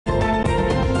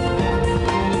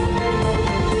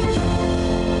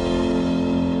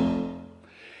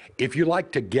if you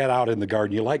like to get out in the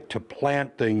garden, you like to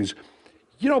plant things,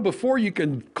 you know, before you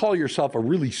can call yourself a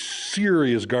really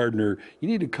serious gardener, you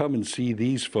need to come and see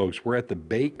these folks. We're at the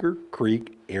Baker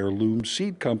Creek Heirloom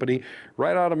Seed Company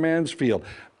right out of Mansfield.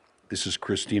 This is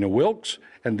Christina Wilkes,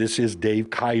 and this is Dave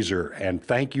Kaiser. And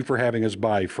thank you for having us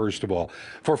by, first of all.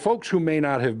 For folks who may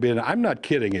not have been, I'm not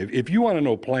kidding, if you want to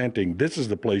know planting, this is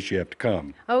the place you have to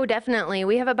come. Oh, definitely.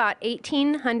 We have about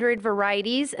 1,800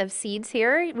 varieties of seeds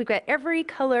here. We've got every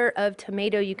color of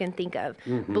tomato you can think of.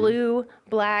 Blue,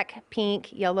 black,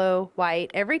 pink, yellow,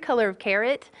 white, every color of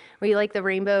carrot. We like the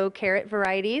rainbow carrot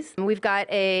varieties. We've got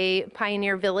a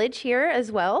Pioneer Village here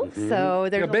as well. So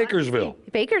there's Bakersville.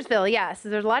 Bakersville, yes.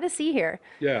 There's a lot to see here.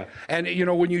 Yeah, and you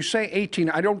know, when you say 18,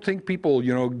 I don't think people,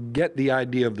 you know, get the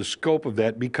idea of the scope of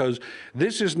that, because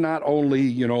this is not only,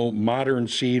 you know, modern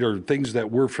seed or things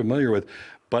that we're familiar with,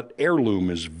 but heirloom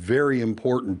is very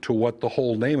important to what the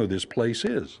whole name of this place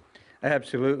is.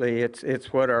 Absolutely.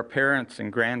 It's what our parents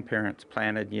and grandparents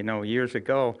planted, you know, years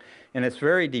ago, and it's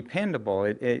very dependable.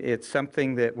 It's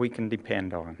something that we can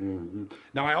depend on.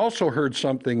 Now, I also heard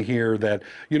something here that,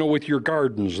 you know, with your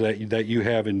gardens that you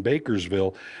have in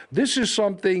Bakersville, this is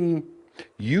something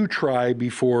you try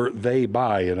before they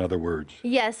buy, in other words.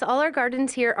 Yes, all our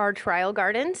gardens here are trial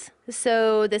gardens.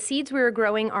 So the seeds we were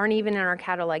growing aren't even in our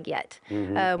catalog yet.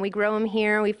 We grow them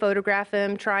here, we photograph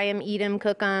them, try them, eat them,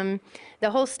 cook them. The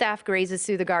whole staff grazes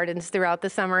through the gardens throughout the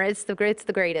summer. It's the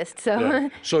greatest. So, yeah.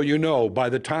 So, you know, by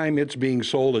the time it's being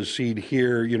sold as seed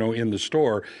here, you know, in the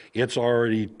store, it's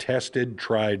already tested,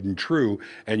 tried, and true,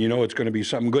 and you know it's going to be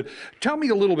something good. Tell me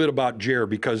a little bit about Jer,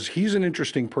 because he's an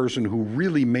interesting person who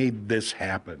really made this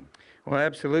happen. Well,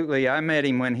 absolutely. I met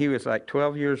him when he was like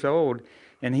 12 years old,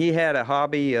 and he had a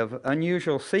hobby of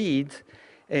unusual seeds,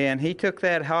 and he took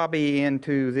that hobby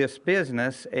into this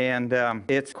business, and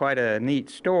it's quite a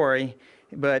neat story.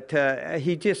 But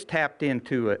he just tapped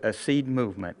into a seed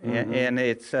movement, and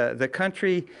it's the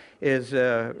country is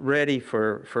ready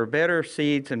for better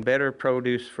seeds and better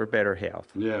produce for better health.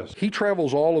 Yes. He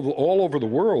travels all over the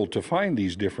world to find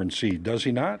these different seeds, does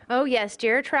he not? Oh, yes.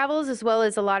 Jared travels, as well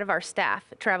as a lot of our staff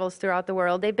travels throughout the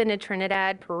world. They've been to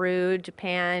Trinidad, Peru,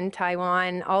 Japan,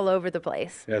 Taiwan, all over the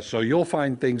place. Yeah, so you'll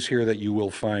find things here that you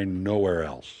will find nowhere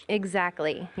else.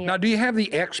 Exactly. Yeah. Now, do you have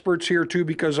the experts here too?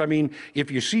 Because, I mean,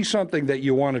 if you see something that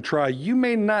you want to try, you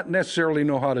may not necessarily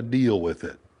know how to deal with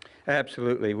it.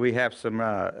 Absolutely. We have some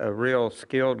real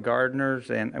skilled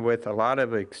gardeners and with a lot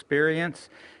of experience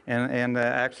and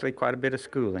actually quite a bit of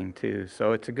schooling too.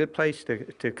 So it's a good place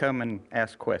to come and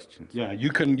ask questions. Yeah, you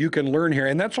can learn here.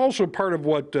 And that's also part of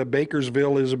what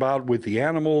Bakersville is about with the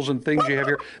animals and things you have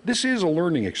here. This is a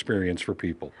learning experience for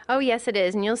people. Oh, yes, it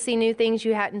is. And you'll see new things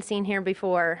you hadn't seen here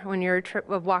before when you're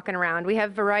walking around. We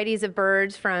have varieties of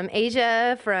birds from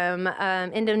Asia, from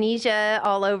Indonesia,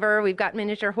 all over. We've got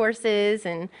miniature horses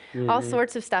and all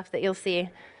sorts of stuff that you'll see.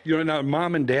 You know, now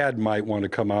mom and dad might want to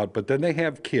come out, but then they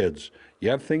have kids. You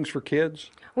have things for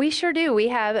kids? We sure do. We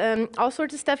have all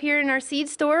sorts of stuff here in our seed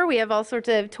store. We have all sorts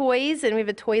of toys, and we have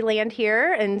a toy land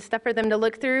here and stuff for them to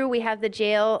look through. We have the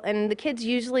jail, and the kids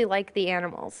usually like the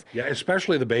animals. Yeah,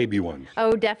 especially the baby ones.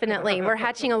 Oh, definitely. We're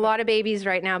hatching a lot of babies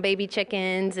right now, baby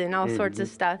chickens and all sorts of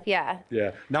stuff, yeah.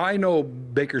 Yeah. Now, I know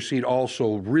Baker Seed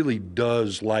also really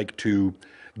does like to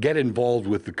get involved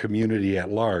with the community at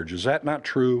large. Is that not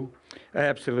true?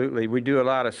 Absolutely. We do a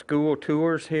lot of school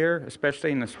tours here,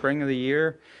 especially in the spring of the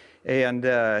year. And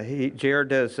Jared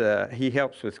does, he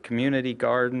helps with community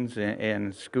gardens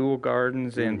and school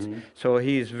gardens. And so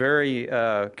he's very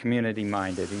community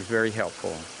minded. He's very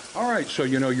helpful. All right. So,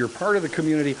 you know, you're part of the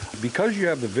community. Because you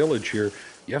have the village here,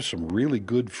 you have some really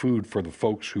good food for the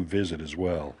folks who visit as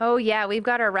well. Oh, yeah. We've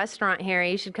got our restaurant here.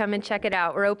 You should come and check it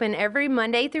out. We're open every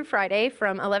Monday through Friday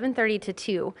from 11:30 to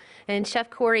 2. And Chef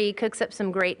Corey cooks up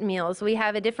some great meals. We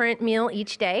have a different meal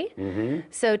each day.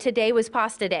 So today was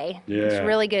pasta day. Yeah. It's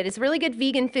really good. It's really good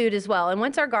vegan food as well. And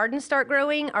once our gardens start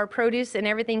growing, our produce and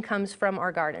everything comes from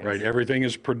our gardens. Right. Everything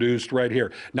is produced right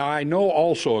here. Now, I know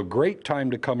also a great time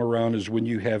to come around is when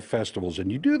you have festivals.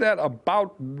 And you do that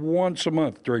about once a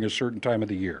month during a certain time of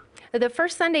the year. The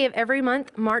first Sunday of every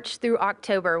month, March through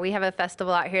October, we have a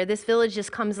festival out here. This village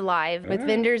just comes alive with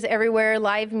vendors everywhere,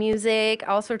 live music,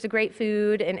 all sorts of great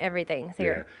food and everything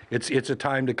here. Yeah. It's a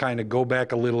time to kind of go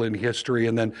back a little in history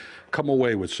and then come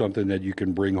away with something that you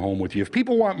can bring home with you. If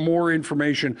people want more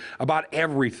information about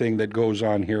everything that goes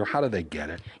on here, how do they get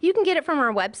it? You can get it from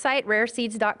our website,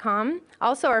 rareseeds.com.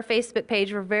 Also, our Facebook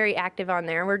page, we're very active on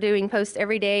there. We're doing posts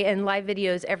every day and live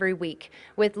videos every week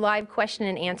with live question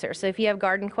and answer. So if you have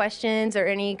garden questions or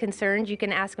any concerns, you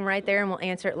can ask them right there and we'll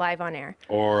answer it live on air.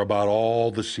 Or about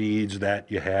all the seeds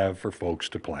that you have for folks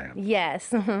to plant.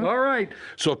 Yes. All right.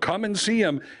 So come and see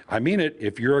them. I mean it.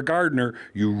 If you're a gardener,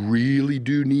 you really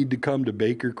do need to come to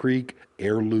Baker Creek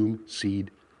Heirloom Seed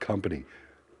Company,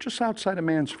 just outside of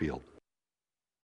Mansfield.